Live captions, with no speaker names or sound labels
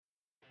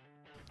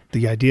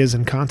The ideas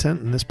and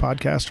content in this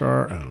podcast are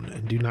our own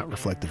and do not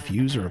reflect the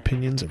views or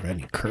opinions of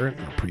any current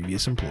or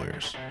previous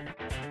employers.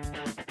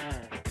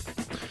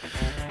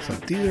 So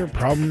these are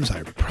problems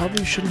I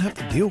probably shouldn't have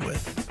to deal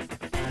with.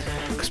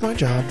 Because my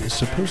job is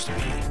supposed to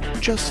be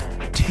just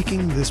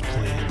taking this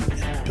plan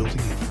and building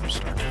it from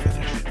start to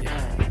finish. Yeah.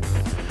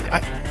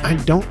 I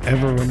don't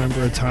ever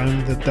remember a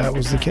time that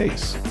was the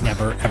case.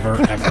 Never,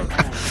 ever, ever.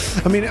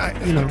 I mean,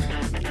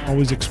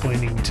 always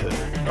explaining to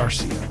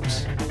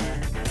RCMs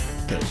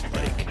that,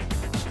 like,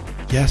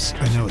 yes,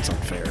 I know it's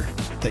unfair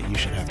that you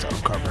should have to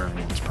uncover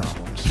everyone's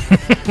problems.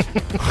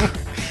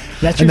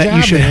 That's your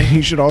job,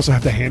 you should also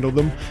have to handle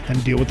them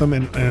and deal with them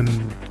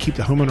and keep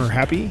the homeowner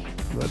happy.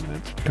 But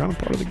it's kind of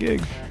part of the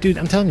gig. Dude,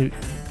 I'm telling you,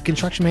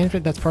 construction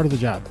management, that's part of the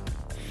joat.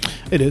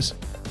 It is.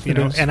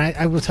 And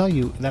I will tell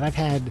you that I've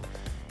had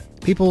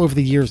people over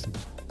the years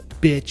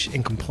bitch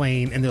and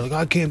complain, and they're like,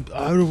 I don't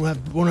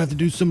want to have to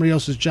do somebody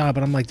else's job.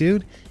 And I'm like,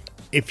 dude,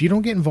 if you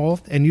don't get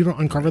involved and you don't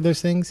uncover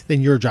those things,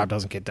 then your job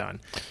doesn't get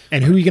done.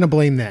 And who are you going to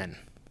blame then?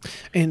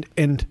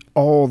 And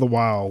all the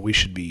while, we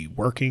should be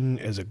working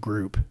as a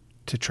group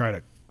to try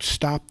to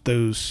stop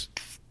those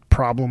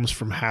problems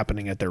from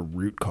happening at their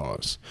root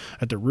cause.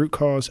 At their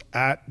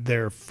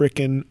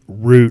freaking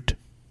root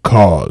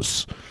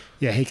cause.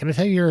 Yeah, hey, can I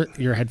tell you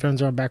your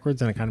headphones are on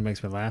backwards, and it kind of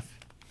makes me laugh?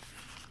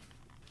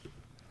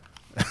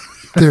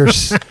 They're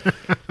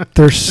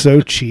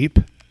so cheap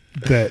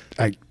that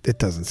it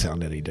doesn't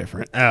sound any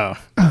different. Oh,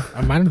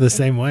 mine are the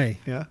same way.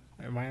 Yeah.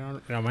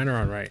 Mine are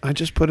on right. I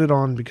just put it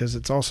on because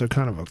it's also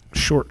kind of a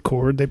short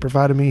cord they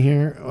provided me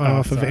here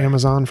off of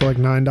Amazon for like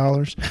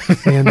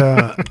 $9. And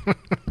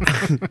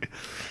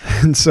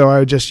and so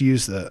I just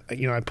use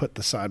I put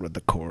the side with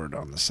the cord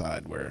on the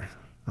side where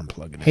I'm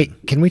plugging in. Hey,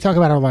 can we talk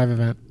about our live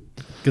event?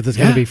 Because it's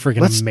going to be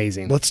freaking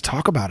amazing. Let's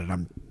talk about it. I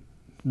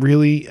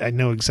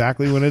know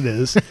exactly what it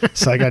is.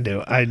 It's like I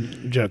do.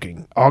 I'm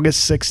joking.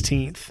 August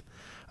 16th.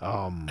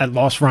 At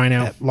Lost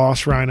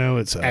Rhino.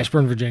 It's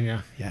Ashburn,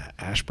 Virginia. Yeah,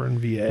 Ashburn,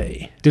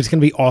 VA. Dude, it's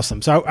going to be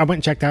awesome. So I went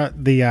and checked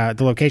out the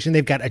location.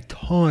 They've got a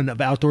ton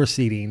of outdoor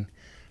seating.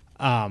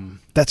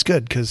 That's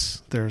good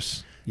because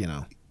there's,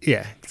 Yeah,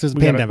 because there's a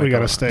pandemic. We got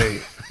to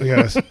stay.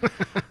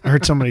 I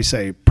heard somebody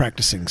say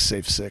practicing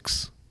safe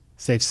 6.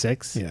 Safe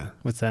 6? Yeah.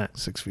 What's that?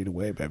 6 feet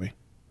away, baby.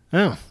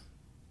 Oh.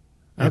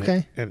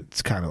 Okay. And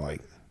it's kind of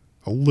like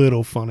a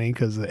little funny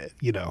because,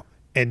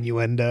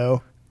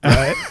 innuendo.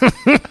 Right?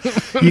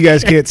 You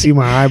guys can't see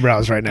my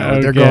eyebrows right now.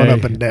 Okay. They're going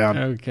up and down.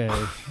 Okay.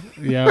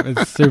 Yeah,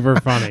 it's super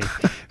funny.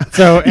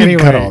 So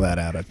anyway, cut all that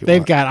out if you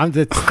want. I'm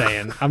just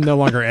staying. I'm no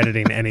longer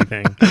editing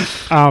anything.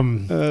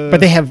 But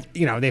they have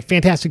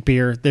fantastic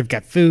beer. They've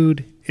got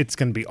food. It's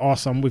going to be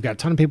awesome. We've got a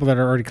ton of people that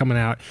are already coming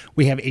out.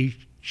 We have a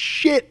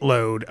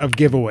shitload of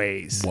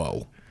giveaways.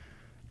 Whoa.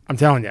 I'm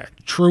telling you,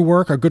 True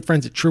Work, our good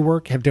friends at True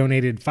Work have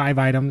donated 5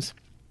 items.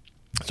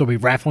 So we'll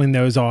be raffling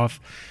those off.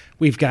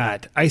 We've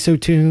got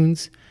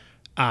IsoTunes.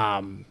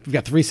 We've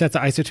got 3 sets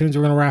of IsoTunes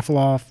we're going to raffle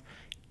off.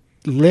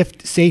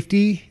 Lift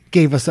Safety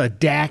gave us a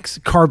DAX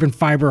carbon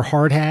fiber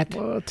hard hat.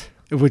 What?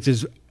 Which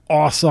is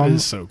awesome. It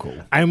is so cool.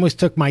 I almost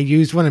took my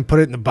used one and put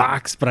it in the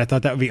box, but I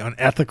thought that would be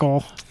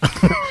unethical.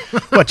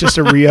 What, just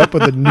to re-up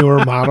with a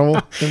newer model?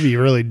 That'd be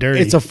really dirty.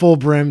 It's a full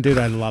brim. Dude,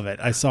 I love it.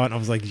 I saw it and I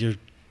was like, you're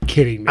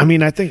kidding me. I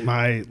mean, I think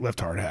my lift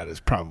hard hat is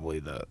probably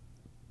the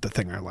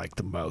thing I like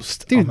the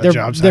most. Dude, on the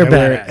jobs. They're I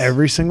wear it badass.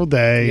 every single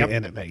day, Yep.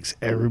 and it makes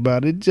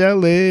everybody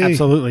jelly.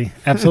 Absolutely.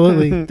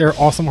 They're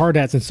awesome hard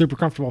hats and super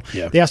comfortable.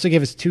 Yeah. They also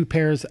gave us 2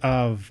 pairs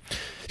of...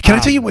 Can I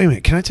tell you, wait a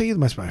minute, can I tell you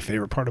my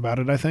favorite part about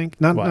it, I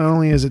think? Not What?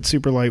 only is it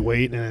super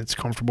lightweight and it's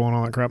comfortable and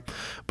all that crap,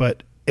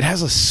 but it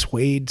has a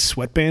suede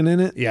sweatband in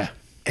it. Yeah.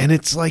 And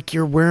it's like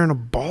you're wearing a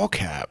ball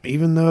cap,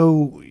 even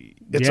though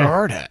it's a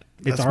hard hat.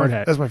 It's a hard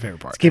hat. That's my favorite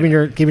part. It's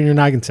keeping your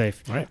noggin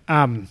safe. Right.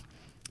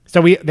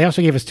 So they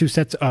also gave us 2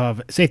 sets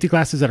of safety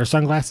glasses that are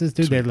sunglasses,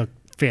 dude. They look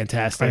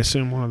fantastic. I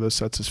assume one of those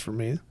sets is for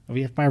me.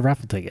 We have to buy a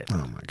raffle ticket.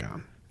 Oh my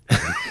God.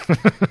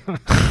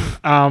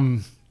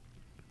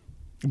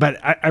 But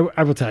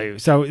I will tell you.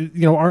 So,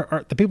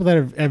 the people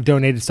that have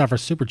donated stuff are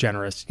super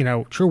generous.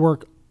 True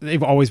Work,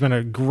 they've always been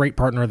a great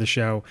partner of the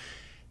show.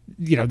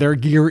 Their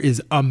gear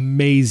is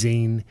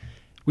amazing.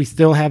 We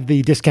still have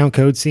the discount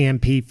code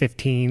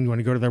CMP15. When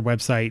you go to their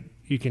website,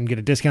 you can get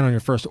a discount on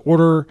your first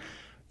order.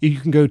 You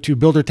can go to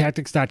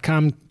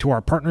buildertactics.com to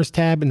our partners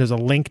tab, and there's a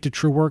link to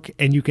True Work.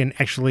 And you can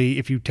actually,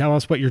 if you tell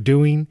us what you're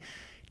doing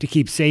to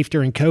keep safe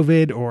during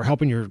COVID or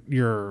helping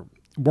your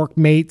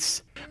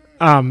workmates.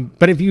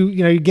 But if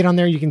you get on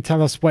there, you can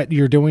tell us what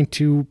you're doing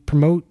to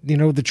promote,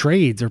 the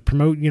trades or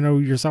promote,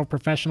 yourself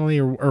professionally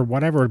or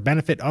whatever, or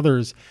benefit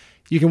others.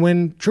 You can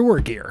win True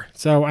Work gear.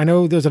 So I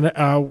know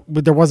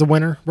there was a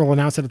winner. We'll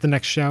announce it at the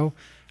next show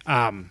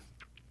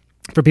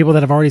for people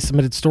that have already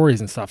submitted stories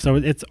and stuff. So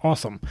it's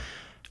awesome.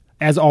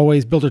 As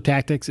always, Builder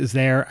Tactics is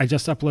there. I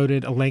just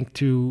uploaded a link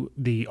to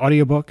the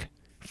audiobook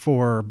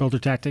for Builder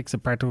Tactics, A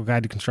Practical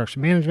Guide to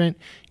Construction Management.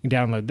 You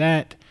can download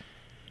that.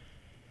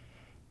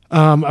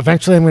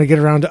 Eventually, I'm going to get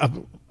around to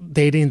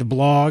updating the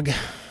blog.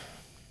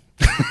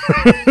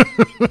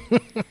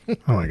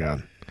 Oh, my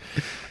God.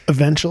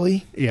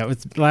 eventually. Yeah,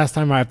 it's last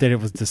time I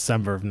updated was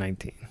December of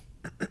 19.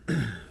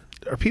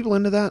 Are people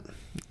into that?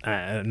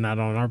 Not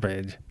on our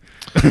page.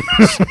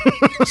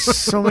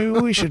 So maybe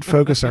we should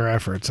focus our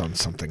efforts on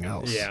something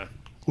else. Yeah.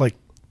 Like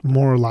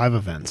more live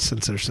events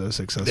since they're so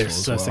successful. They're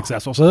as so well.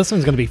 successful. So this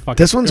one's going to be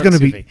fucking. This one's going to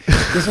be.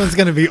 This one's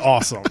going to be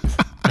awesome.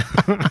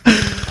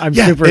 I'm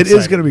Yeah, super it excited.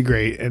 is going to be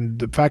great, and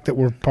the fact that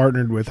we're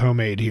partnered with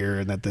Homemade here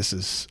and that this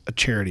is a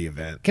charity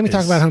event. Can we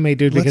talk about Homemade,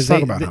 dude? Let's Because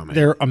talk about Homemade.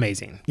 They're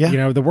amazing. Yeah. You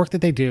know, the work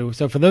that they do.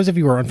 So for those of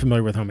you who are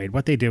unfamiliar with Homemade,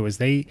 what they do is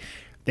they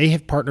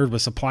have partnered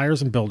with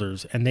suppliers and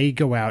builders, and they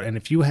go out, and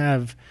if you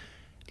have,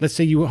 let's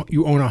say you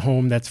own a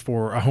home that's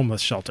for a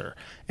homeless shelter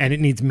and it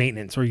needs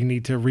maintenance, or you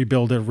need to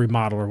rebuild or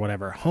remodel or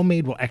whatever,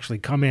 Homemade will actually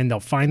come in, they'll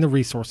find the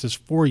resources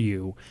for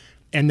you,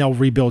 and they'll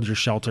rebuild your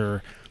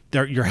shelter,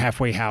 your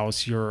halfway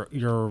house, your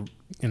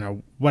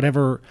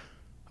whatever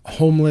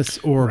homeless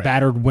or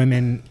battered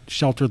women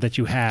shelter that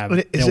you have.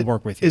 They'll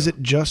work with you. Is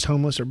it just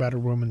homeless or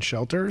battered women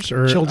shelters,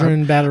 or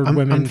children, battered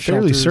women? I'm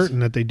fairly shelters? certain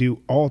that they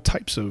do all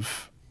types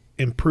of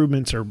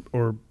improvements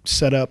or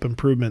set up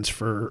improvements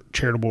for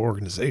charitable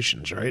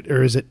organizations, right?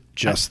 Or is it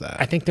just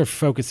that? I think their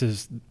focus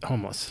is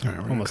homeless. All right,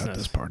 we're gonna cut homelessness.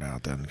 this part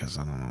out then, because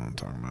I don't know what I'm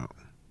talking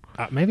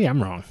about. Maybe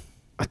I'm wrong.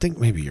 I think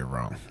maybe you're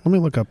wrong. Let me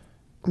look up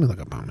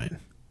Homemade.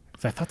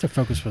 'Cause I thought their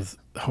focus was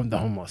the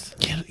homeless.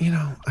 You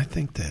know, I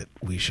think that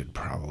we should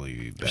probably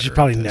be better. We should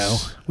probably at know.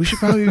 this. We should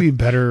probably be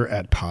better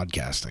at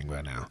podcasting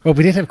by now. Well,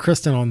 we did have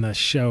Kristen on the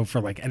show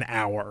for like an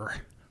hour.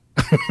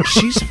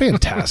 She's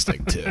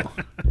fantastic too.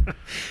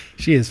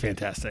 She is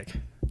fantastic.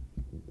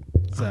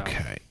 So,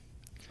 Okay.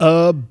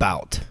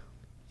 About.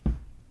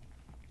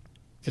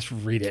 just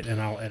read it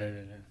and I'll edit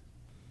it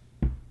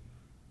in.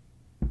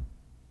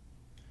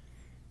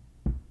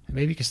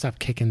 Maybe you can stop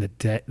kicking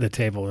the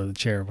table or the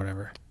chair or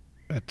whatever.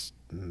 That's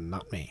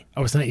not me.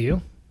 Oh, it's not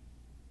you?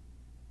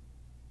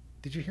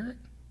 Did you hear it?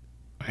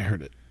 I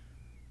heard it.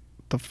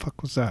 What the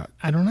fuck was that?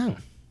 I don't know.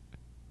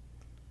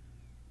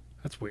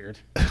 That's weird.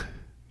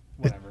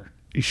 Whatever.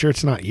 You sure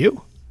it's not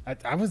you?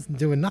 I was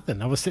doing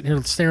nothing. I was sitting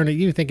here staring at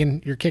you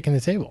thinking you're kicking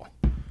the table.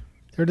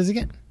 There it is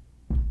again.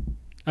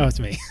 Oh, it's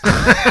me.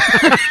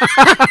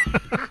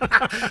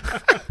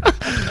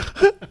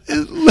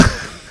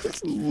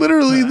 It's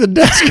literally the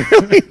desk.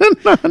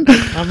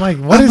 I'm like,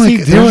 what is he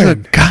There's a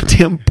doing?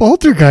 goddamn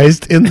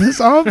poltergeist in this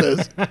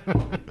office.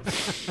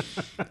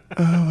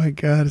 Oh my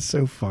god, it's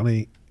so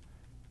funny.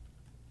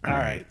 All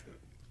right.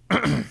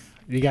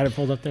 You got it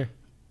pulled up there?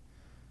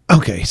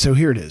 Okay, so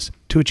here it is.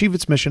 To achieve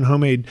its mission,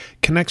 Homemade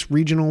connects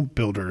regional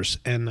builders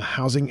and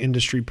housing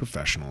industry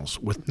professionals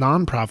with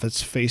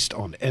nonprofits faced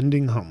on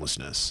ending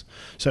homelessness.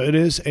 So it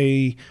is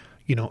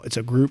it's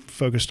a group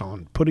focused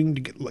on putting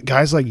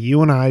guys like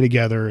you and I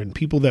together and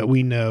people that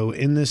we know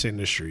in this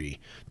industry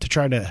to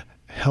try to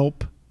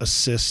help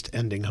assist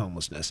ending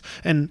homelessness.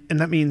 And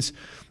that means,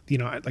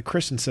 like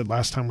Kristen said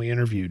last time we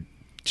interviewed,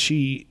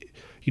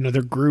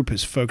 their group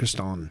is focused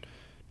on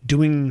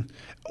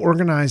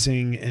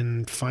organizing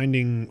and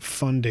finding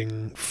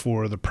funding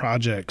for the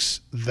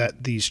projects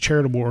that these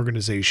charitable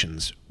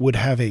organizations would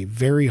have a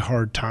very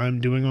hard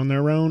time doing on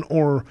their own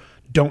or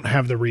don't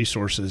have the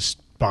resources,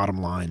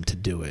 bottom line, to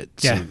do it.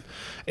 Yeah. So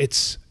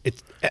it's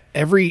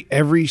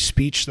every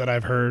speech that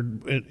I've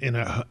heard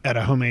at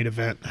a Homemade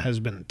event has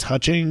been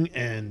touching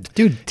and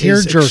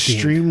tear-jerking.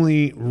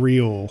 Extremely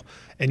real.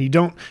 And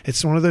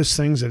it's one of those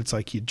things that it's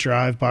like you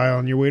drive by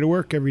on your way to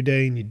work every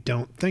day and you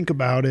don't think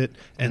about it.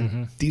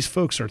 And these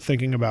folks are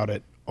thinking about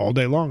it all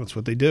day long. It's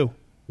what they do.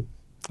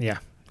 Yeah.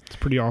 It's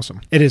pretty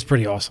awesome. It is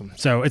pretty awesome.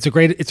 So it's a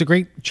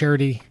great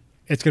charity.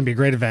 It's going to be a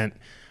great event.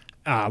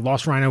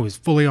 Lost Rhino is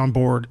fully on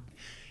board.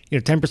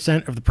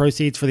 10% of the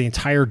proceeds for the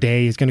entire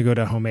day is going to go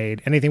to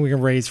Homemade. Anything we can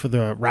raise for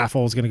the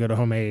raffle is going to go to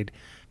Homemade.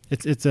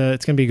 It's going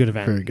to be a good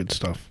event. Very good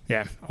stuff.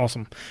 Yeah.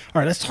 Awesome.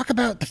 All right. Let's talk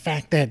about the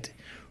fact that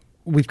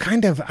we've I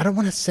don't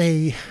want to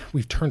say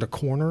we've turned a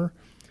corner,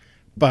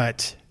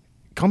 but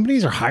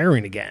companies are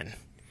hiring again.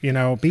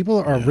 People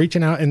are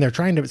reaching out and they're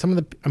trying to, some of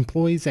the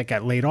employees that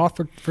got laid off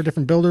for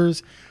different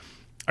builders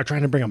are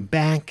trying to bring them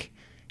back.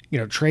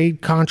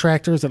 Trade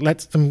contractors that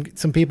let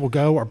some people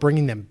go are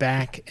bringing them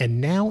back.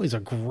 And now is a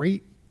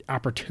great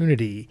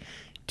opportunity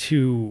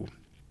to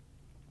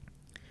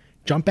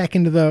jump back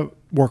into the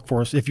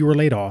workforce if you were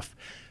laid off,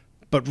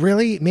 but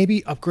really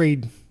maybe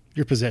upgrade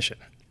your position.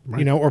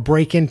 Right. Or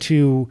break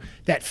into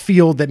that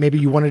field that maybe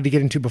you wanted to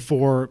get into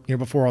before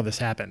all this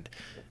happened.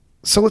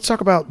 So let's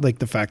talk about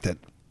the fact that,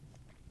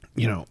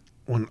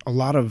 when a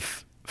lot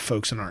of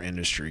folks in our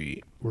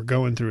industry were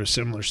going through a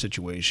similar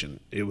situation,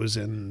 it was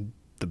in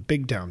the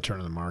big downturn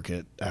of the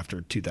market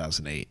after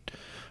 2008.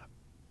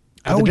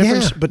 But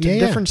the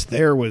difference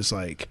there was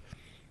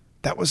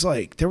there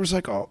was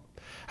all,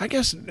 I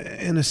guess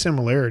in a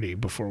similarity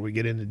before we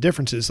get into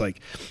differences,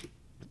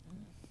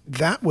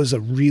 that was a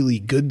really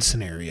good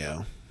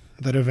scenario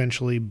that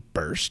eventually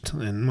burst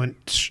and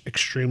went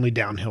extremely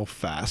downhill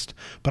fast.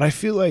 But I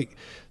feel like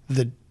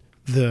the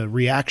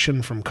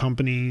reaction from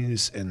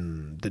companies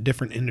and the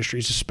different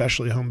industries,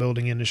 especially home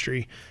building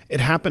industry,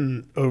 it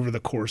happened over the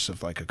course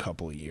of a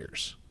couple of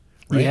years.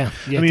 right? Yeah,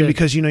 I mean,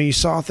 because, you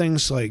saw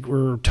things like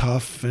were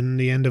tough in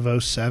the end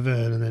of '07,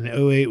 and then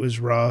 '08 was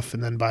rough,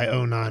 and then by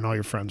 '09 all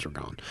your friends were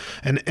gone.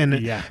 And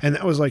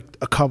that was like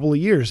a couple of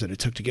years that it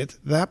took to get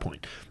to that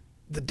point.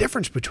 The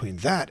difference between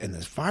that and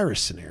this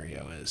virus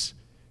scenario is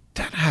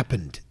that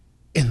happened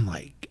in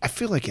I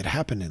feel like it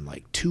happened in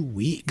 2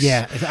 weeks.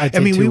 Yeah, I'd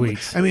say 2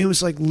 weeks. I mean, it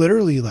was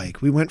literally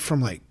we went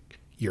from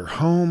you're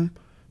home,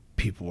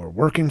 people are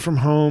working from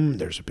home,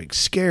 there's a big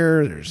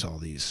scare, there's all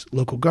these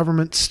local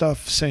government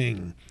stuff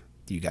saying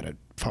you got to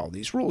follow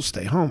these rules,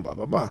 stay home, blah,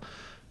 blah, blah.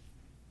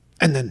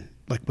 And then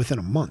within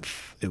a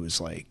month, it was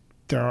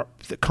the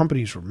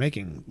companies were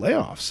making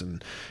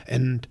layoffs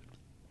and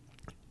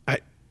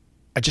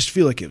I just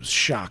feel like it was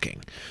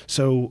shocking.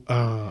 So,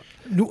 I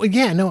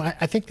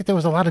think that there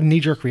was a lot of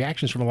knee-jerk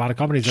reactions from a lot of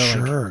companies.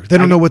 Sure. They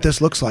don't know what this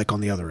looks like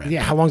on the other end.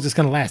 Yeah, how long is this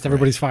going to last?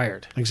 Everybody's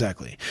fired.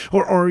 Exactly.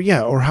 Or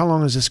how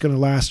long is this going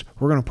to last?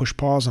 We're going to push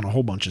pause on a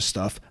whole bunch of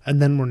stuff,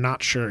 and then we're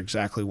not sure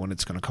exactly when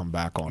it's going to come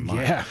back online.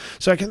 Yeah.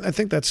 So I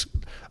think that's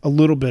a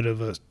little bit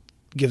of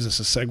gives us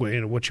a segue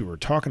into what you were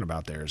talking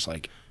about there. Is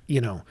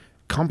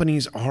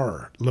companies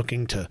are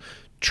looking to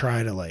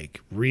try to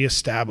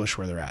reestablish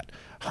where they're at.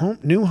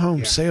 New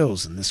home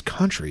sales in this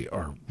country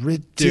are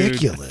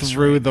ridiculous. Dude,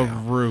 through the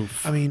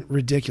roof. I mean,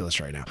 ridiculous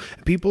right now.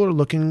 People are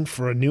looking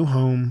for a new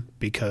home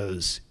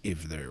because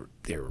if they're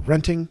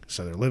renting,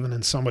 so they're living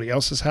in somebody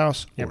else's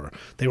house, or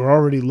they were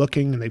already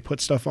looking and they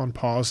put stuff on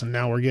pause, and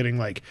now we're getting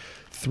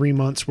 3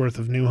 months worth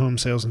of new home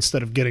sales.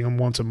 Instead of getting them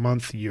once a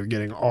month, you're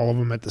getting all of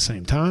them at the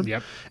same time.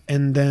 Yep.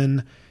 And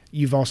then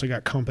you've also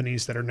got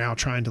companies that are now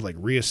trying to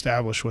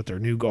reestablish what their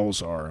new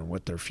goals are and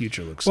what their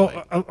future looks like.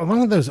 Well,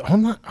 along with those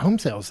home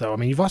sales, though, I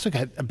mean, you've also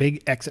got a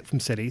big exit from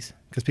cities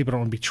because people don't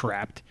want to be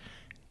trapped,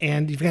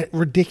 and you've got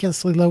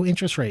ridiculously low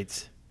interest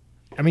rates.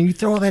 I mean, you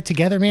throw all that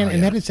together, man,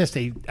 and that is just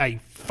a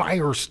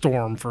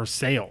firestorm for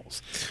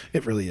sales.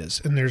 It really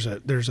is. And there's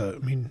a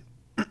I mean,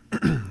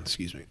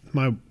 excuse me,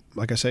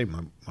 like I say,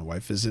 my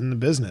wife is in the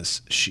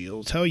business.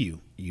 She'll tell you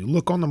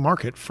look on the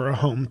market for a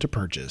home to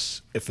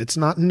purchase. If it's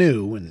not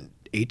new and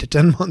 8 to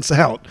 10 months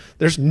out,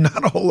 there's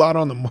not a whole lot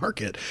on the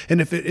market. And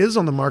if it is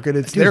on the market,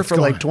 it's there for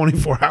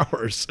 24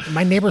 hours.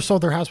 My neighbor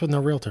sold their house with no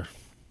realtor.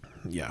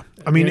 Yeah.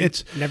 I mean,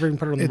 it's never even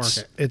put it on the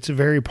market. It's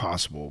very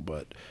possible,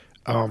 but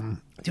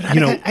dude,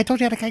 I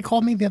told you that a guy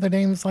called me the other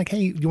day and was like,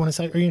 "Hey, you want to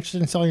sell? Are you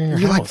interested in selling your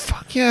house?" You're like,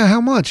 "Fuck yeah,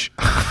 how much?"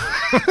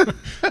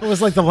 It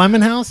was like the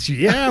lemon house.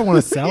 Yeah, I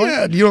want to sell it.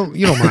 Yeah,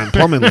 you don't mind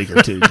plumbing leak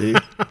or two, do you?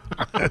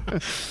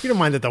 You don't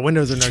mind that the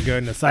windows are no good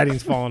and the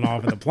siding's falling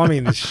off and the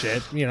plumbing is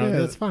shit.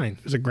 That's fine.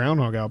 There's a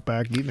groundhog out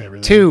back eating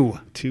everything. Two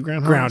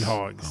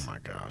groundhogs. Oh my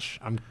gosh,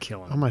 I'm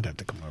killing. I might have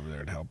to come over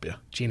there and help you.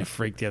 Gina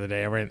freaked the other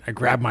day. I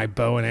grabbed my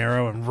bow and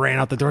arrow and ran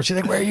out the door. She's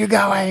like, "Where are you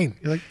going?"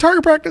 You're like,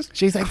 "Target practice."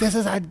 She's like, "This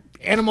is an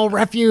animal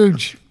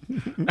refuge."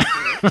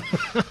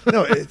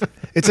 No,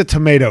 it's a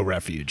tomato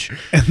refuge,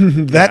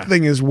 and that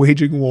thing is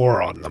waging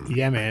war on them.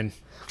 Yeah, man.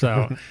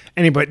 So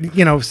anyway,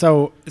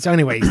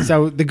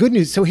 so the good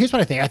news. So here's what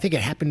I think. I think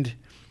it happened,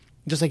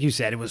 just like you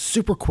said. It was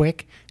super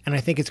quick, and I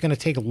think it's going to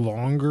take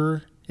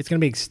longer. It's going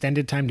to be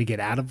extended time to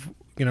get out of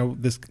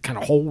this kind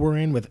of hole we're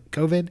in with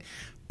COVID.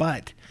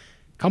 But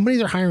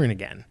companies are hiring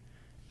again,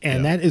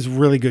 and that is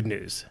really good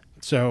news.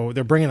 So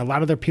they're bringing a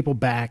lot of their people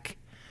back.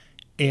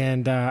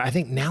 And I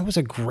think now is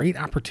a great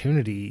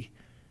opportunity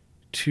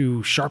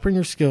to sharpen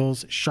your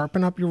skills,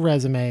 sharpen up your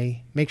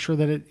resume, make sure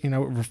that it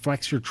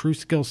reflects your true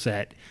skill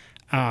set,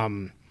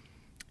 and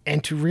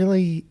to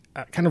really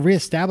kind of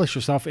reestablish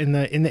yourself in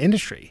the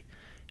industry.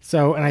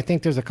 So, and I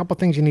think there's a couple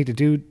things you need to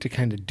do to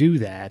kind of do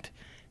that,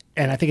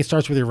 and I think it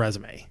starts with your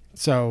resume.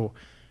 So,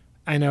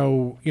 I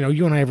know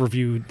you and I have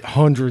reviewed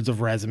hundreds of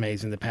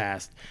resumes in the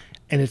past.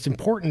 And it's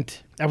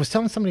important. I was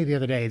telling somebody the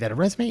other day that a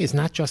resume is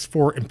not just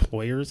for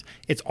employers.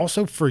 It's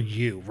also for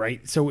you,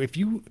 right? So if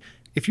you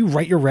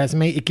write your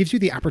resume, it gives you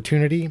the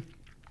opportunity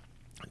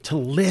to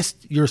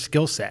list your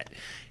skill set,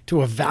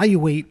 to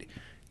evaluate,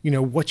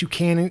 what you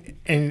can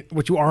and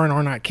what you are and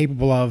are not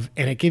capable of.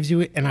 And it gives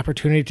you an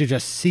opportunity to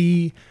just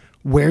see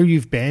where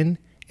you've been.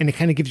 And it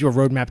kind of gives you a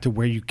roadmap to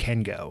where you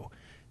can go.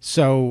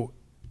 So,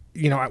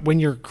 when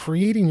you're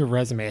creating your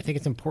resume, I think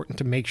it's important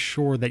to make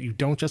sure that you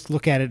don't just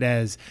look at it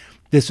as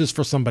this is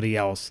for somebody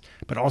else,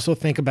 but also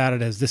think about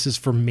it as this is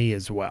for me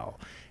as well.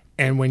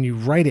 And when you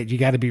write it, you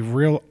got to be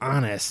real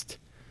honest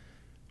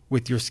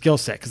with your skill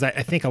set. Because I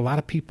think a lot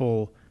of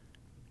people,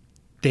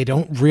 they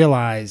don't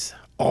realize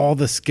all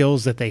the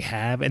skills that they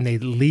have and they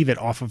leave it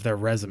off of their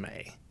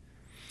resume,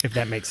 if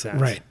that makes sense.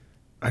 Right.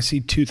 I see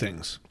two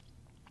things.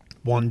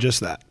 One, just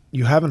that.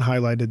 You haven't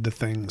highlighted the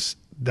things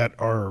that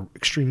are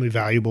extremely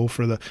valuable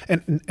for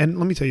and let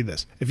me tell you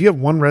this. If you have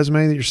one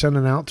resume that you're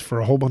sending out for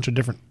a whole bunch of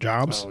different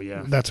jobs,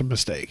 that's a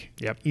mistake.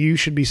 Yep. You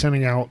should be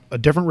sending out a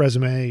different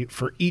resume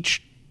for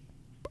each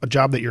a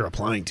job that you're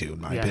applying to,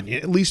 in my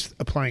opinion, at least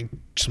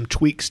applying some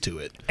tweaks to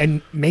it.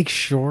 And make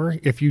sure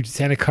if you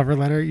send a cover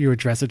letter, you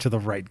address it to the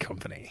right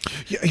company.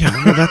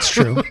 Yeah, no, that's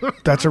true.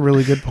 That's a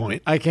really good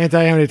point. I can't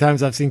tell you how many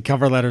times I've seen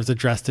cover letters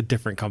addressed to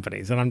different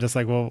companies. And I'm just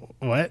like, well,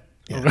 what?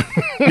 Yeah.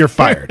 You're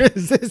fired. Where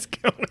is this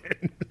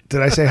going?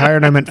 Did I say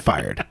hired? I meant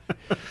fired.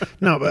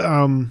 No,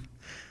 but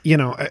you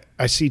know,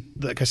 I see,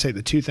 like I say,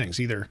 the two things: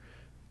 either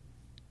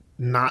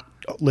not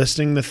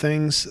listing the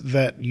things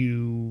that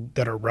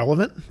are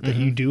relevant, that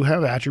you do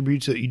have,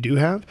 attributes that you do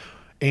have,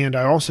 and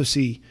I also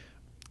see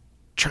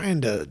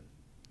trying to,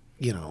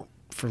 you know,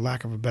 for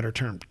lack of a better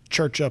term,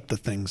 church up the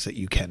things that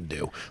you can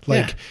do.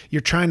 Like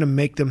you're trying to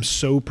make them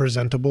so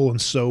presentable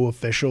and so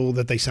official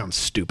that they sound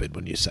stupid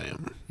when you say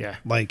them. Yeah.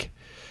 Like,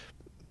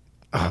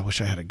 I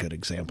wish I had a good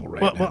example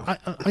right now. Well,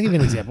 I'll give you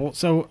an example.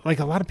 So, like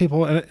a lot of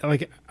people,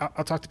 like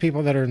I'll talk to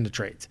people that are in the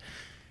trades,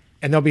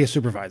 and they'll be a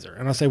supervisor,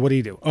 and I'll say, "What do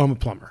you do?" "Oh, I'm a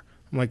plumber."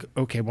 I'm like,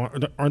 "Okay, well,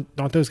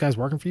 aren't those guys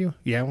working for you?"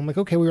 "Yeah." I'm like,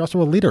 "Okay, well, you're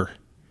also a leader.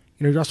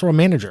 You know, you're also a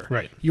manager.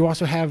 Right. You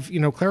also have, you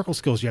know, clerical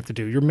skills you have to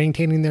do. You're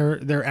maintaining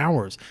their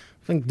hours."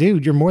 I'm like,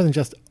 dude, you're more than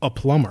just a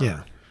plumber.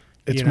 Yeah.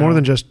 It's more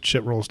than just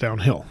shit rolls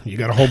downhill. You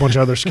got a whole bunch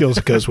of other skills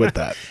that goes with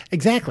that.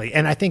 Exactly.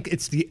 And I think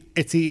it's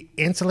the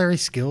ancillary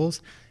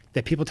skills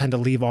that people tend to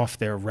leave off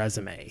their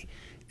resume,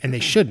 and they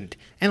shouldn't.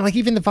 And like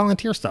even the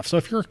volunteer stuff. So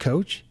if you're a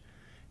coach,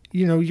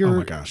 you know, oh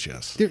my gosh,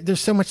 yes.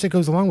 There's so much that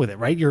goes along with it,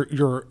 right? You're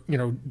you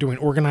know, doing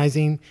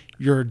organizing,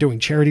 you're doing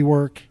charity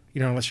work,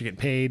 you know, unless you're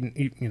getting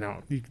paid, you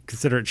know, you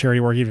consider it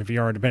charity work even if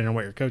you are, depending on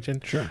what you're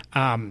coaching. Sure.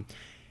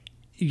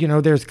 You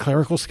know, there's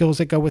clerical skills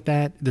that go with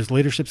that. There's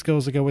leadership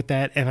skills that go with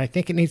that. And I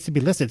think it needs to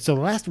be listed. So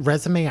the last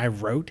resume I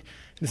wrote,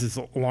 this is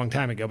a long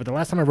time ago, but the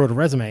last time I wrote a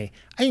resume,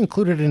 I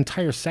included an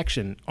entire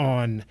section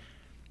on,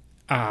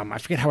 I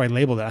forget how I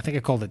labeled it. I think I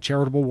called it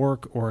charitable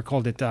work, or I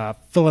called it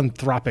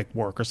philanthropic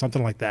work or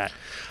something like that.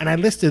 And I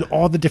listed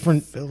all the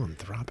different...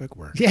 Philanthropic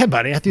work. Yeah,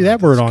 buddy. I threw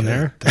that word on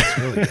there. That's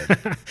really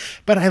good.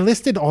 But I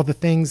listed all the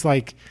things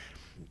like,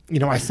 you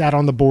know, I sat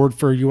on the board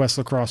for U.S.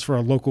 Lacrosse for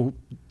a local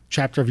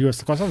chapter of U.S.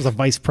 Lacrosse. I was a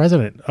vice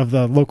president of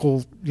the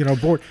local, you know,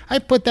 board. I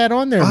put that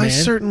on there, man. I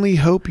certainly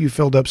hope you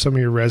filled up some of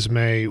your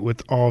resume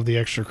with all of the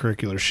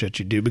extracurricular shit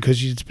you do,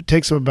 because it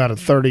takes up about a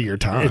third of your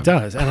time. It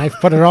does. And I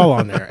put it all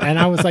on there. And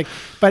I was like,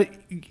 but,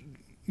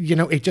 you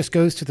know, it just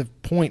goes to the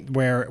point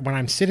where when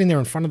I'm sitting there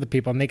in front of the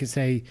people and they can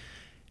say,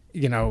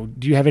 you know,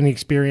 do you have any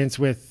experience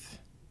with,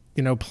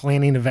 you know,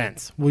 planning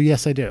events? Well,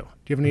 yes, I do. Do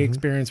you have any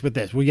experience with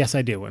this? Well, yes,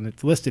 I do. And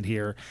it's listed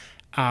here.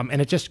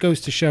 And it just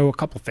goes to show a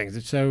couple things.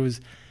 It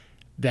shows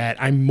that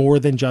I'm more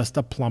than just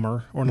a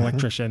plumber or an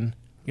electrician,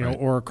 you know,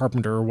 or a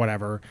carpenter or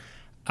whatever.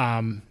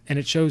 And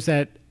it shows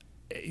that,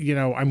 you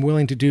know, I'm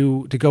willing to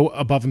go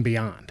above and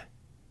beyond,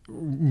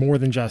 more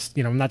than just,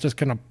 you know, I'm not just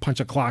going to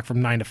punch a clock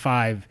from 9 to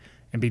 5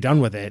 and be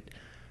done with it.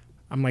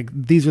 I'm like,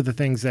 these are the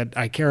things that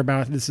I care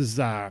about. This is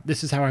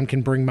how I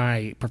can bring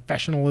my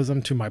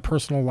professionalism to my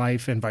personal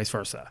life and vice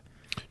versa.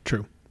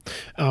 True.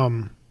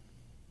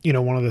 You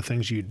know, one of the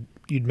things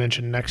you'd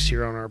mentioned next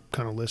year on our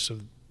kind of list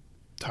of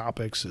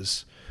topics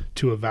is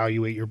to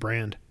evaluate your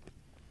brand.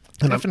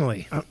 And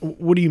Definitely.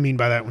 What do you mean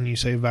by that when you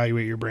say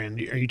evaluate your brand?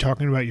 Are you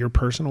talking about your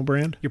personal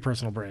brand? Your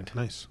personal brand.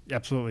 Nice.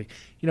 Absolutely.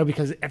 You know,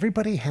 because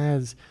everybody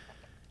has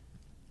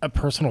a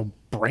personal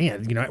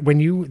brand. You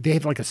know, they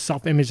have like a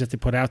self-image that they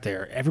put out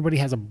there. Everybody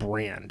has a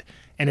brand.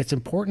 And it's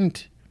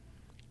important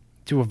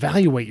to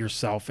evaluate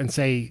yourself and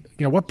say,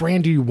 you know, what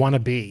brand do you want to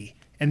be?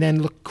 And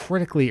then look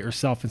critically at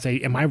yourself and say,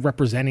 am I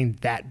representing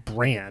that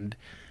brand?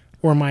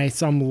 Or am I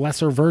some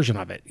lesser version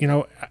of it? You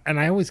know, and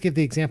I always give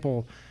the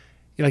example,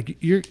 like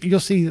you'll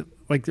see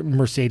like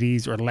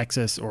Mercedes or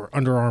Lexus or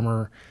Under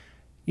Armour,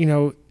 you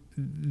know,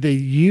 the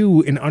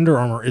U in Under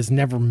Armour is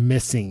never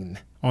missing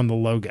on the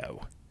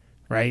logo,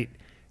 right?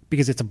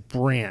 Because it's a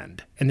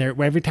brand. And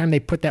every time they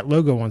put that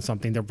logo on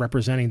something, they're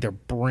representing their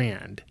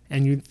brand.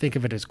 And you think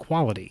of it as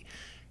quality.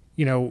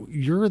 You know,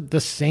 you're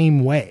the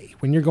same way.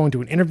 When you're going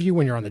to an interview,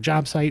 when you're on the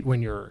job site,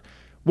 when you're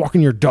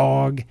walking your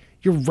dog,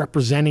 you're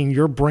representing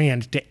your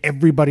brand to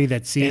everybody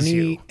that sees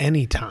you.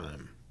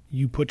 Anytime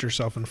you put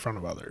yourself in front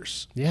of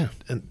others. Yeah.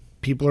 And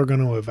people are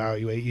going to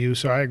evaluate you.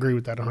 So I agree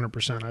with that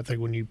 100%. I think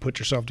when you put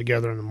yourself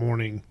together in the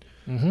morning,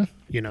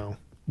 you know,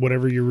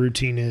 whatever your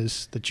routine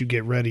is that you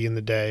get ready in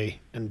the day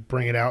and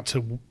bring it out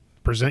to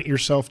present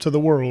yourself to the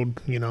world,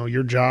 you know,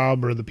 your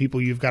job or the people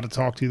you've got to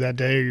talk to that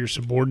day or your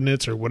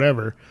subordinates or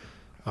whatever.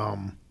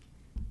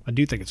 I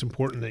do think it's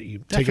important that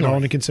you take it all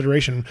into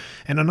consideration.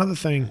 And another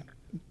thing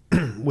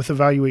with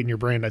evaluating your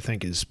brand, I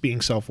think, is being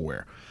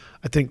self-aware.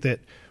 I think that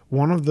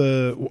one of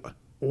the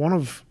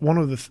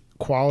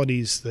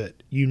qualities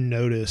that you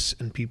notice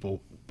in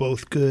people,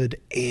 both good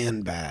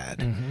and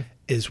bad,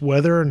 is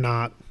whether or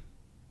not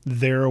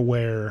they're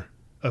aware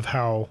of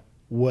how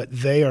what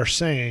they are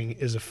saying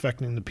is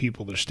affecting the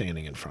people they're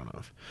standing in front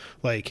of.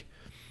 Like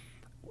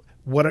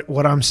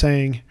what I'm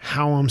saying,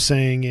 how I'm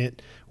saying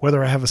it,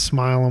 whether I have a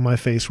smile on my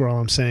face while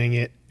I'm saying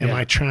it. Am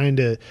I trying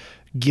to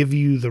give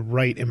you the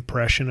right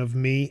impression of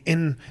me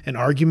in an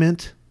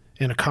argument,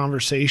 in a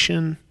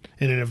conversation,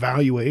 in an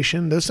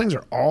evaluation? Those things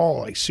are all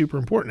like super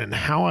important. And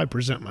how I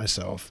present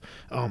myself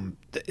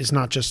is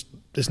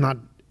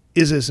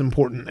as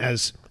important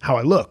as how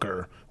I look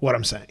or what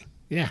I'm saying.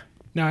 Yeah.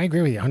 No, I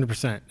agree with you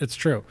 100%. It's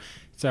true.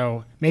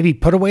 So maybe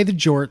put away the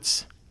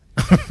jorts,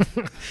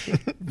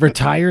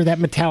 Retire that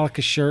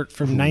Metallica shirt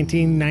from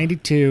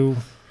 1992.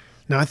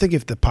 Now, I think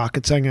if the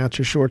pockets hang out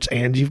your shorts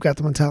and you've got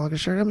the Metallica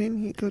shirt, I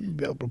mean, you could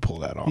be able to pull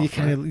that off. You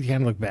kind of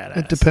look badass.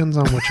 It depends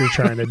on what you're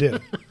trying to do.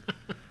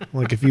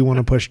 Like if you want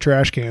to push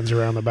trash cans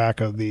around the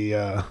back of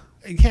the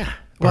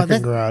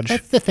parking garage.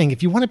 That's the thing.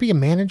 If you want to be a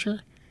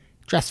manager,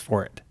 dress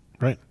for it.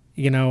 Right.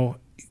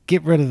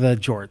 Get rid of the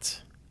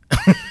jorts.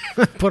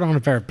 Put on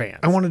a pair of pants.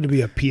 I wanted to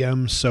be a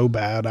PM so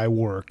bad. I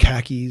wore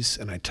khakis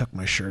and I tucked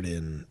my shirt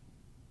in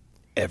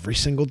every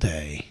single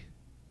day.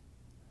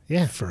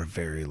 Yeah. For a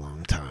very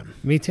long time.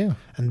 Me too.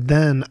 And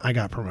then I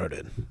got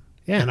promoted.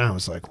 Yeah. And I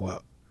was like,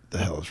 what the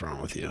hell is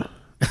wrong with you?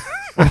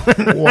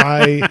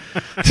 Why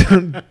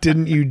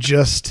didn't you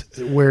just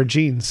wear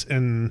jeans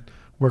and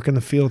work in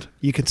the field?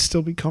 You could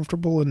still be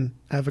comfortable and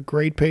have a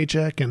great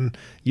paycheck and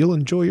you'll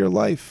enjoy your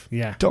life.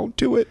 Yeah. Don't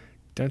do it.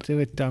 Don't do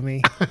it,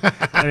 dummy.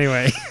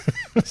 Anyway.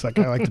 It's like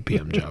I like the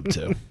PM job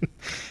too.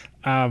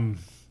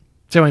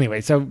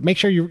 So make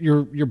sure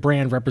your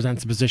brand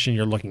represents the position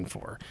you're looking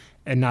for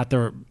and not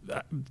the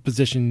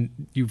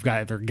position you've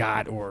either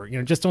got or,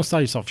 just don't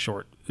sell yourself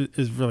short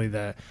is really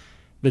the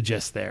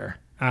gist there.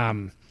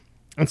 And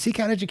seek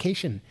out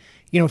education.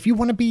 If you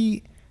want to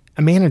be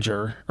a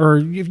manager or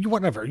if you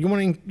want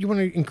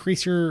to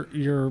increase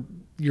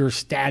your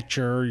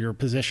stature, your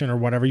position or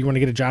whatever, you want to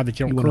get a job that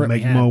you don't currently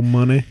have. You want to make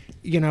more money.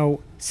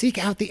 Seek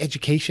out the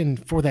education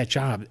for that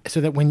job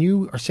so that when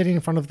you are sitting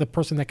in front of the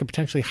person that could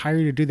potentially hire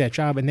you to do that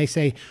job and they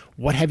say,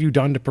 what have you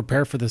done to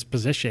prepare for this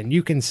position?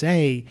 You can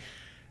say,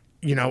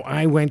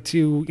 I went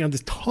to,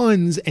 there's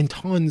tons and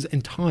tons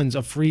and tons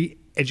of free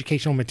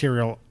educational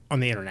material on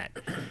the internet.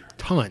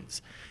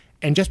 Tons.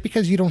 And just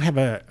because you don't have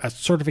a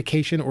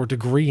certification or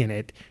degree in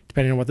it,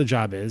 depending on what the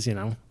job is,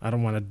 I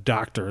don't want a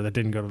doctor that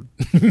didn't go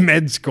to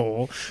med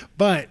school,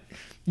 but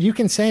you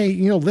can say,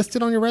 list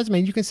it on your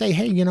resume. You can say,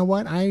 hey, you know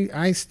what?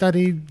 I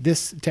studied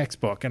this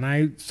textbook and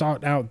I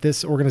sought out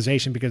this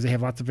organization because they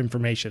have lots of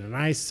information. And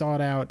I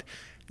sought out,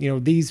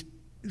 these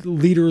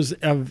leaders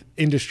of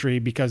industry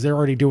because they're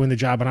already doing the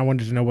job and I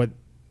wanted to know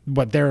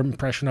what their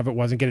impression of it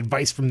was and get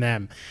advice from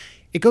them.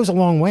 It goes a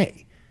long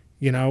way.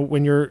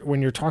 When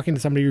you're talking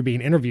to somebody, you're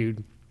being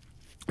interviewed,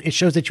 it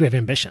shows that you have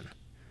ambition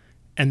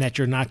and that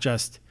you're not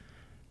just,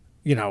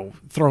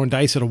 throwing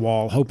dice at a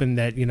wall, hoping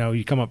that,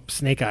 you come up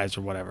snake eyes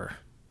or whatever.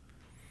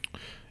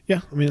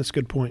 Yeah. I mean, that's a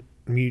good point.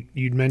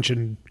 You'd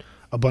mentioned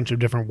a bunch of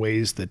different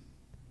ways that,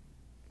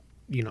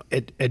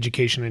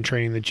 education and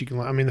training that you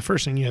can, the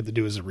first thing you have to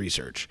do is the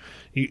research.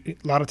 A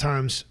lot of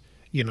times,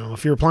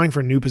 if you're applying for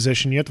a new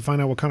position, you have to find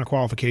out what kind of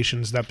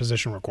qualifications that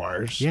position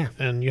requires. Yeah.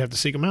 And you have to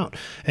seek them out.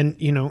 And,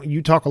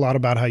 you talk a lot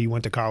about how you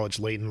went to college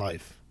late in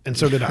life. And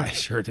so did I. I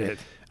sure did.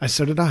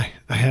 So did I.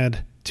 I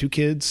had 2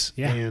 kids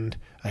and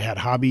I had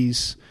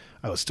hobbies.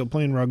 I was still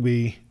playing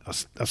rugby. I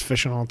was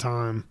fishing all the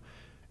time.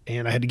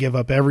 And I had to give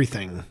up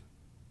everything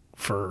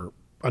for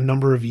a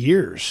number of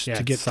years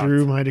to get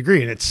through my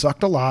degree. And it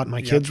sucked a lot.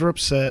 My kids were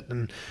upset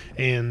and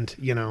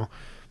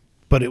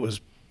but it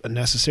was a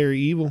necessary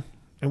evil.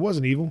 It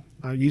wasn't evil.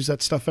 I use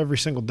that stuff every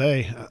single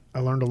day. I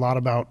learned a lot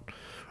about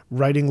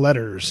writing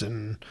letters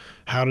and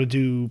how to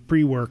do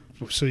pre-work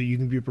so you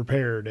can be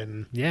prepared.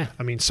 And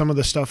some of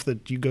the stuff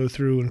that you go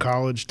through in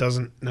college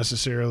doesn't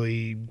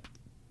necessarily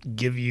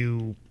give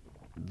you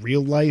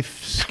real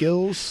life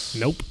skills.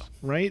 Nope.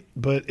 Right.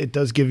 But it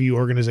does give you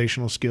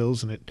organizational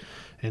skills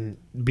and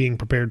being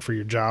prepared for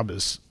your job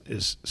is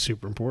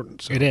super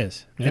important. So, it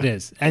is. Yeah. It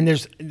is. And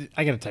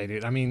I got to tell you,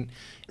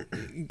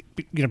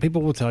 dude,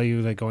 people will tell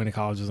you that going to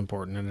college is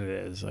important, and it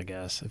is, I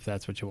guess, if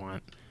that's what you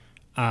want.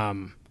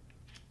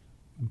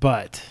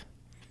 But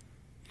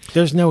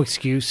there's no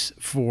excuse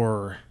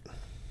for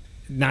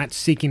not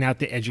seeking out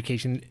the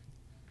education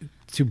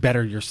to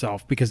better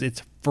yourself because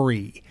it's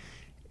free.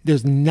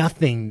 There's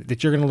nothing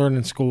that you're going to learn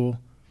in school.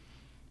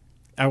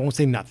 I won't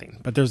say nothing,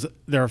 but there's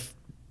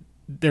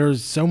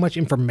so much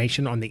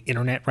information on the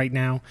internet right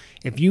now.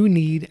 If you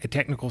need a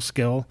technical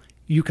skill,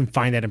 you can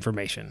find that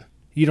information.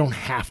 You don't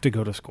have to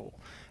go to school.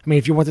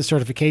 If you want the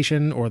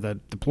certification or the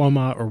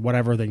diploma or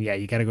whatever, then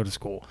you got to go to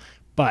school.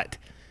 But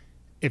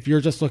if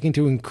you're just looking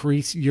to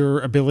increase your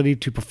ability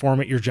to perform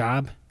at your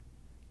job,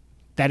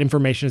 that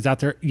information is out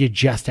there. You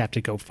just have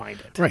to go find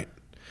it. Right.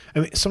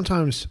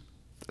 Sometimes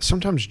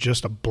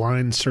just a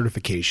blind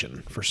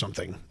certification for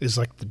something is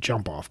like the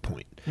jump off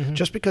point. Mm-hmm.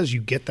 Just because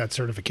you get that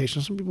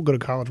certification, some people go to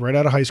college right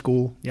out of high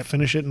school,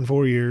 finish it in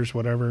 4 years,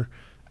 whatever,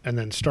 and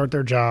then start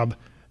their job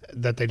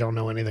that they don't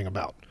know anything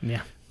about.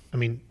 Yeah. I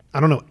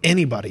don't know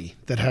anybody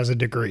that has a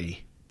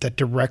degree that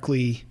their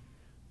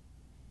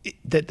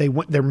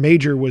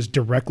major was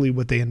directly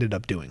what they ended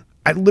up doing.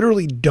 I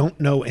literally don't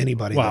know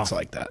anybody that's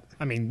like that.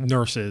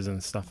 Nurses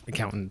and stuff,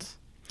 accountants.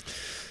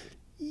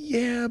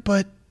 Yeah,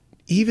 but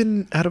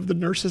even out of the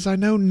nurses I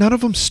know, none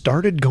of them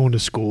started going to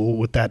school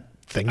with that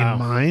thing in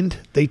mind.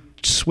 They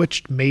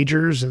switched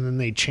majors and then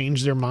they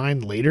changed their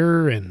mind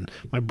later, and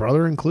my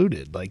brother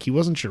included. Like, he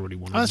wasn't sure what he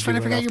wanted to do. I was trying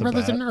to forget your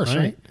brother's a nurse,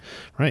 right?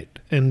 Right.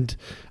 And,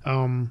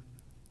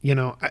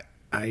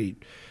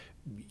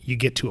 you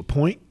get to a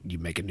point, you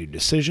make a new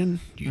decision,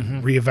 you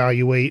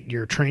reevaluate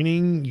your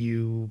training,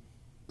 you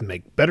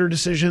make better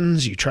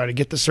decisions, you try to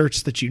get the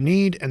certs that you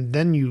need, and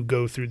then you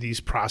go through these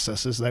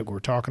processes that we're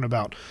talking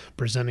about,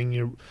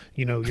 presenting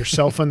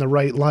yourself in the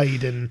right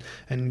light, and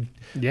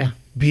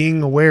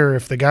being aware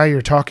if the guy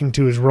you're talking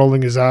to is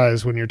rolling his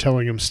eyes when you're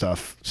telling him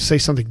stuff, say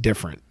something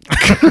different.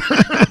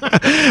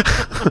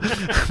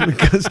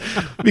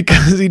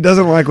 because he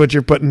doesn't like what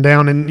you're putting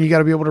down, and you got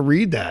to be able to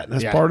read that.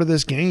 That's part of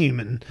this game,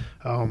 and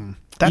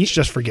that's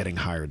just for getting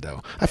hired,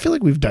 though. I feel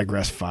like we've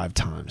digressed 5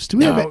 times.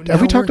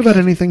 Have we talked about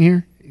anything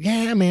here?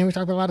 Yeah, man, we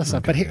talked about a lot of stuff.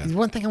 Okay, but here's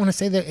one thing I want to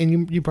say that,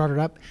 and you brought it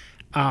up.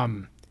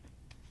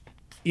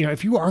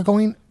 If you are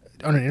going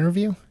on an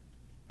interview,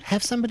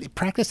 have somebody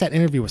practice that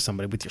interview with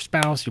somebody, with your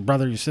spouse, your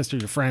brother, your sister,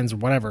 your friends, or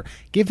whatever.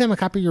 Give them a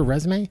copy of your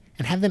resume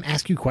and have them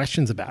ask you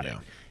questions about it,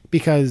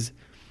 because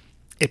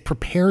it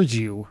prepares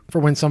you for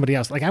when somebody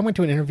else. Like, I went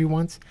to an interview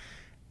once,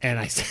 and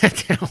I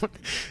sat down,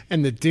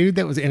 and the dude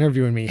that was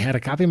interviewing me had a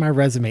copy of my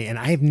resume, and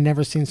I have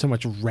never seen so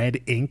much red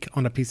ink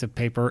on a piece of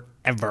paper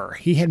ever.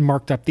 He had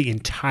marked up the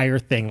entire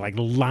thing, like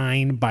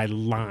line by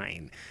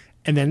line,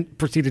 and then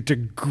proceeded to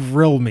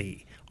grill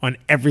me on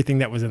everything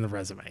that was in the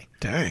resume.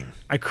 Dang.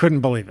 I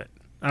couldn't believe it.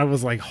 I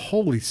was like,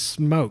 holy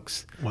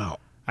smokes. Wow.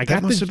 I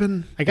got the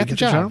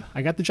job.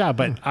 I got the job,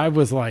 but I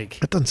was like,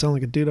 that doesn't sound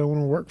like a dude I want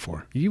to work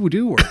for. You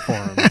do work for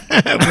him.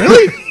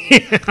 Really?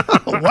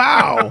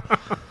 Wow.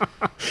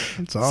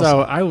 That's awesome.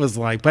 So I was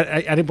like, but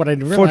I didn't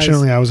realize.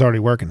 Fortunately, I was already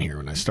working here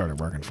when I started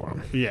working for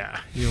him. Yeah,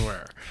 you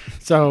were.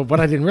 So what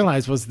I didn't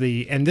realize was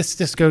and this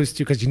just goes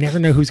to, because you never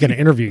know who's going to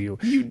interview you.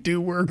 You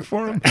do work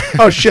for him?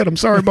 Oh, shit. I'm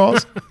sorry,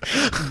 boss.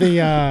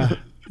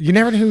 You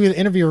never know who the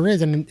interviewer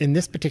is, and in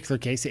this particular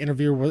case, the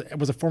interviewer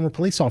was a former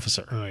police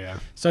officer. Oh yeah.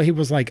 So he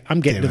was like, "I'm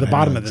getting to the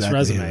bottom of this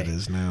resume." Who it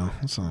is now.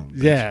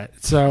 Yeah.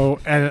 So,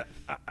 and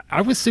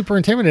I was super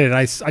intimidated.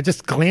 I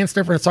just glanced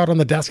over and saw it on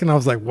the desk, and I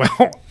was like,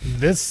 "Well,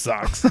 this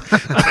sucks."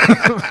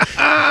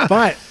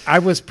 But I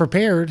was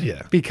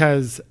prepared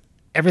because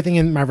everything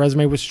in my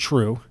resume was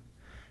true,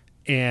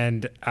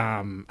 and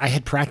I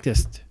had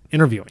practiced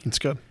interviewing. It's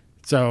good.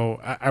 So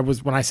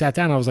when I sat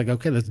down, I was like,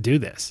 "Okay, let's do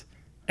this,"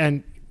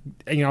 and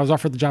I was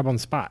offered the job on the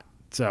spot.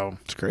 So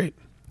it's great.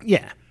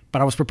 Yeah,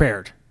 but I was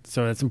prepared.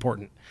 So that's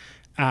important.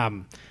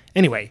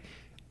 Anyway,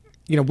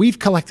 we've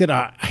collected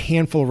a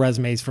handful of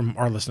resumes from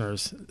our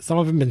listeners. Some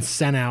of them have been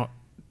sent out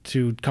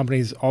to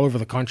companies all over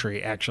the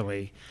country,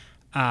 actually.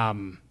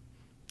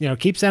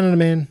 Keep sending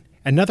them in.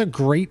 Another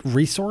great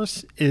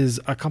resource is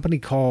a company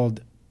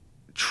called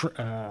let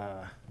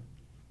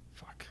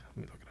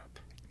me look it up.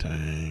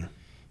 Dang.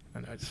 I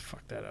know I just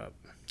fucked that up.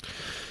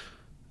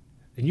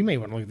 And you may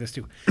want to look at this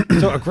too.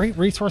 So a great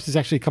resource is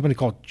actually a company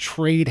called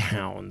Trade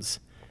Hounds.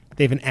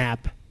 They have an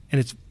app,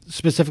 and it's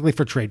specifically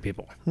for trade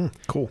people.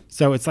 Cool.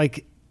 So it's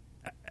like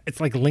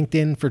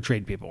LinkedIn for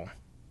trade people.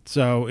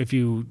 So if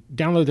you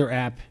download their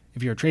app,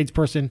 if you're a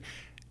tradesperson,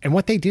 and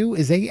what they do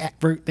is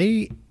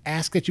they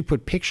ask that you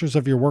put pictures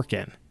of your work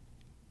in,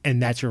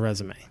 and that's your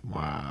resume.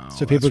 Wow.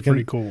 So people that's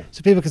pretty cool.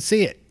 So people can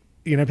see it.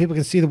 People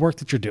can see the work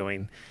that you're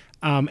doing.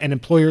 And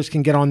employers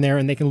can get on there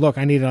and they can look,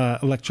 I need an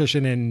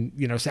electrician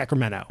in,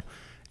 Sacramento.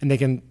 And they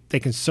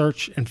can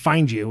search and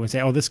find you and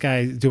say, oh, this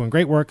guy's doing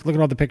great work. Look at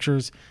all the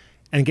pictures,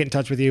 and get in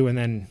touch with you. And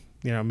then,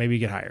 maybe you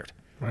get hired.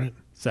 Right.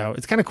 So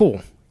it's kind of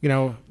cool.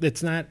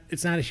 It's not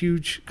a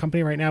huge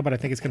company right now, but I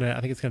think it's going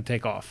to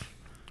take off.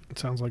 It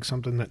sounds like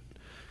something that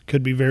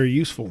could be very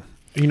useful.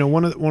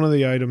 One of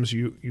the items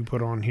you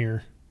put on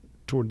here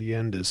toward the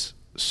end is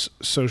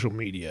social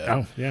media.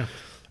 Oh, yeah.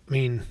 I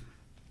mean,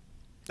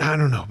 I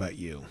don't know about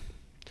you,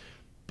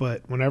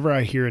 but whenever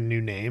I hear a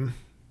new name,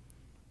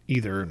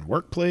 either in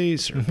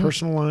workplace or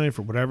personal life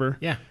or whatever,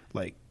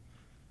 like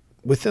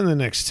within the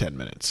next 10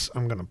 minutes,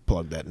 I'm going to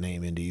plug that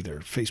name into either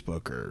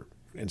Facebook or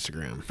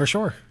Instagram. For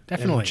sure.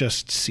 Definitely. And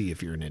just see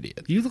if you're an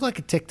idiot. You look like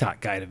a TikTok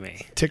guy to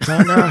me.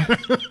 TikTok guy?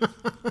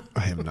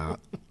 I am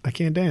not. I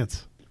can't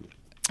dance.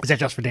 Is that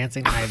just for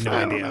dancing? I have no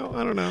idea.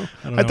 I don't know.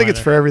 I think it's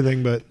for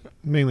everything, but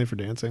mainly for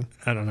dancing.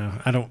 I don't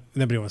know.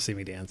 Nobody wants to see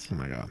me dance. Oh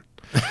my God.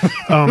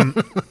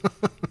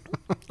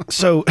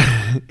 So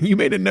you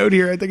made a note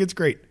here. I think it's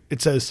great.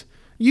 It says,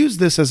 use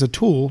this as a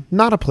tool,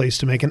 not a place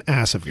to make an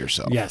ass of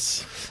yourself.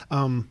 Yes.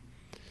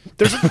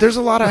 There's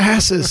a lot of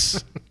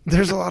asses.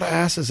 There's a lot of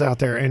asses out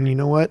there. And you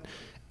know what?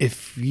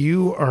 If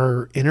you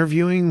are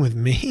interviewing with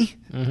me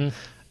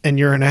and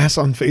you're an ass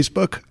on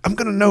Facebook, I'm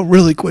going to know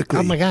really quickly.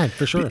 Oh my God,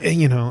 for sure. And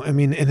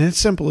it's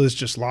simple as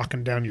just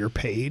locking down your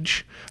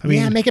page.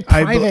 Make it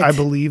private. I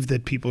believe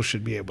that people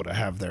should be able to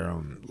have their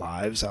own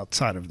lives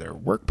outside of their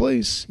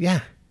workplace.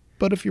 Yeah.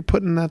 But if you're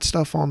putting that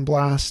stuff on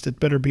blast, it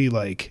better be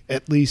like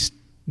at least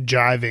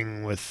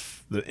jiving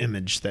with the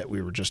image that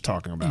we were just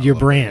talking about. Your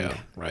brand.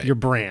 Right. Your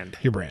brand.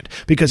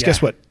 Because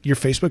guess what? Your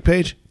Facebook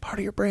page, part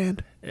of your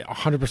brand.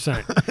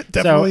 100%.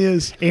 Definitely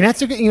is. And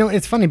that's,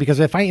 it's funny because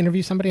if I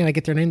interview somebody and I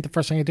get their name, the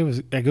first thing I do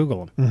is I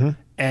Google them.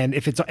 And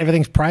if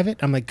everything's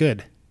private, I'm like,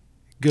 good.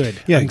 Yeah,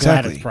 I'm exactly.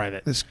 glad it's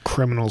private. This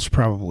criminal's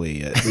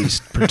probably at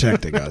least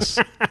protecting us.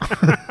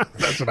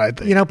 That's what I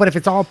think. But if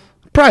it's all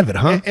Private,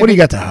 huh? What do you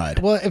got to hide?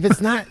 Well, if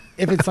it's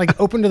like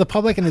open to the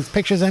public and it's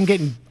pictures I'm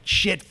getting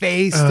shit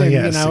faced and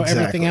yes,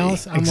 everything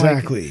else, I'm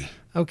exactly. like,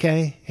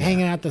 okay,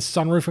 hanging out the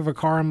sunroof of a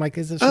car. I'm like,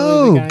 is this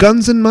really the guy?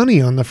 Guns and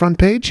money on the front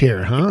page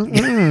here, huh?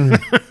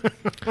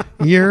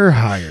 You're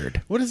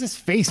hired. What is this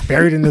face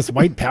buried in this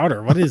white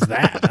powder? What is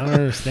that? I don't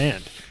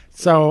understand.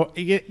 So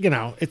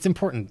it's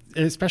important,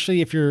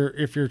 especially if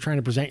you're trying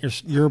to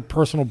present your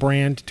personal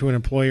brand to an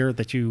employer,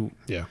 that you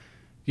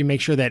make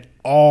sure that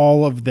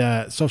all of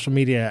the social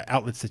media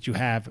outlets that you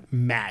have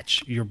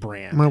match your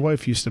brand. My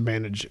wife used to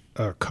manage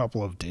a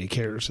couple of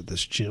daycares at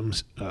this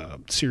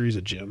series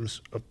of gyms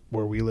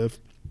where we live,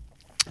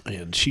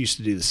 and she used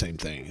to do the same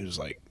thing. It was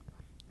like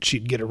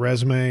she'd get a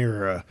resume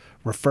or a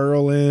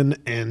referral in,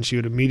 and she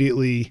would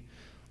immediately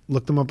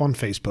look them up on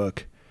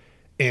Facebook,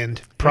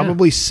 and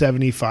probably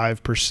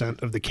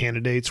 75% of the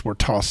candidates were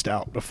tossed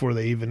out before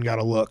they even got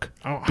a look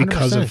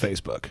because of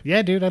Facebook.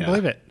 Yeah, dude, I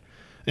believe it.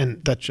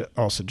 And that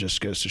also just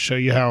goes to show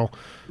you how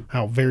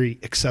very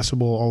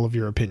accessible all of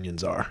your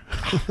opinions are.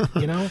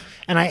 And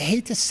I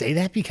hate to say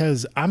that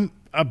because I'm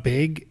a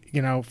big,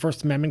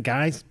 First Amendment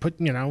guy.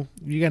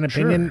 You got an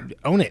opinion,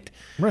 own it.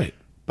 Right.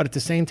 But at the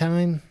same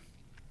time,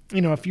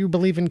 if you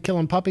believe in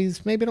killing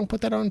puppies, maybe don't put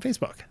that on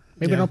Facebook.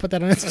 Maybe don't put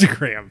that on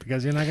Instagram,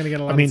 because you're not going to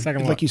get a lot of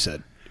second look. Like you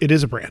said, it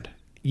is a brand.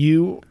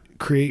 You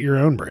create your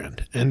own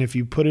brand. And if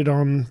you put it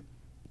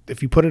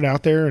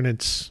out there and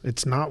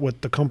it's not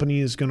what the company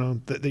is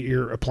that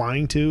you're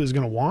applying to is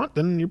gonna want,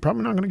 then you're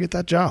probably not gonna get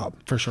that job.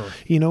 For sure.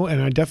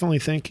 And I definitely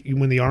think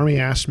when the Army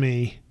asked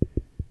me,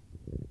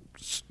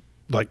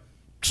 like,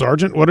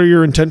 Sergeant, what are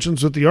your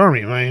intentions with the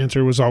Army? My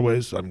answer was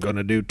always, I'm going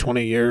to do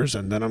 20 years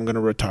and then I'm going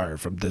to retire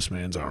from this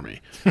man's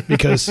Army,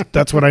 because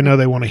that's what I know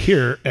they want to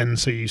hear. And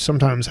so you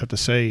sometimes have to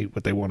say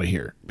what they want to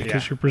hear,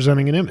 because you're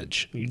presenting an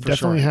image. You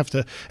definitely have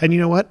to. And you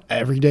know what?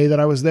 Every day that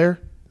I was there,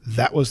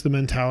 that was the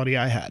mentality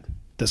I had.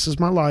 This is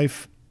my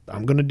life.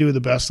 I'm going to do the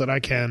best that I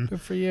can.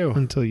 Good for you.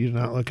 Until you're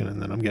not looking, and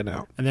then I'm getting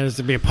out. And then there's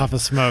to be a puff of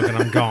smoke and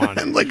I'm gone.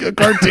 And like a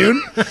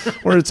cartoon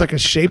where it's like a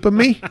shape of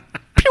me.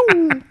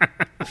 Pew!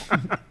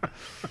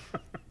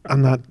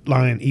 I'm not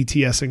lying.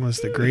 ETSing was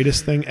the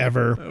greatest thing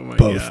ever.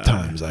 Both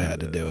times I had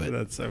to do it.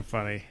 That's so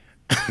funny.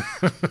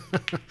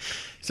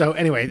 So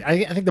anyway,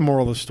 I think the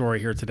moral of the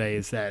story here today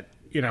is that,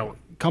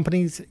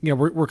 companies,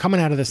 we're coming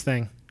out of this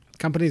thing.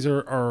 Companies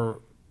are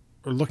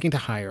looking to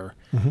hire.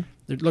 Mm-hmm.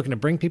 They're looking to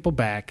bring people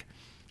back.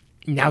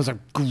 Now's a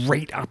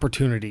great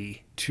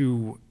opportunity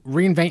to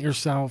reinvent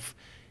yourself,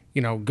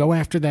 go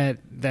after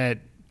that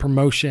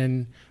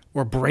promotion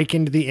or break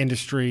into the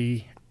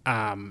industry,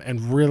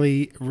 and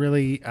really,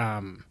 really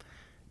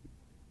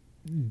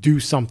do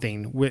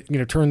something with,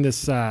 turn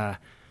this,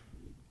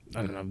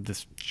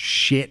 this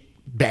shit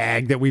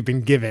bag that we've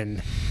been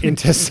given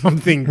into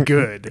something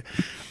good.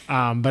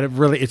 But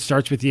it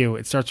starts with you.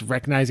 It starts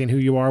recognizing who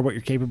you are, what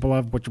you're capable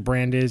of, what your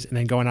brand is, and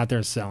then going out there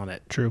and selling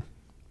it. True.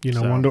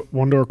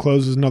 One door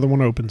closes, another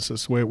one opens.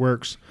 That's the way it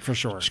works. For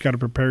sure. Just got to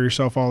prepare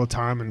yourself all the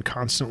time and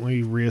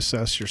constantly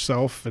reassess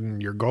yourself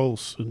and your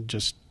goals and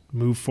just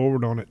move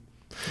forward on it.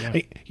 Yeah.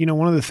 Hey,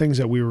 one of the things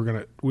that we were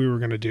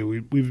gonna do.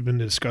 We've been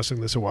discussing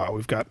this a while.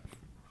 We've got,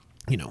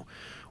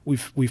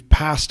 we've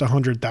passed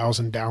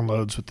 100,000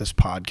 downloads with this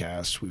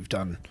podcast. We've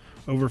done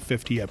over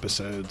 50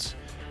 episodes.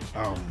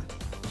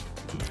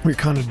 We're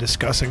kind of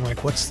discussing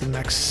what's the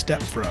next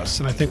step for us,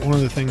 and I think one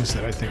of the things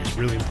that I think is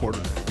really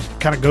important,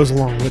 kind of goes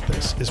along with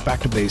this, is back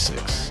to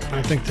basics. And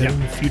I think that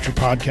in future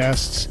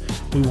podcasts,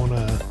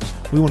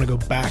 we want to go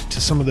back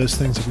to some of those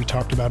things that we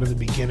talked about in the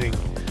beginning.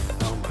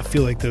 I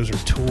feel like those are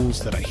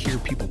tools that I hear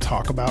people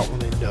talk about when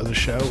they know the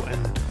show,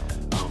 and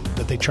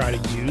that they try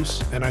to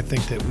use. And I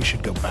think that we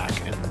should go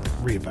back and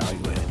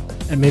reevaluate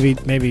it. And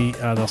maybe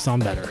they'll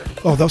sound better.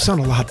 Oh, they'll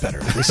sound a lot better.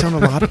 They sound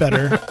a lot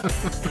better.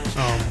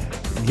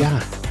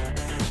 Yeah.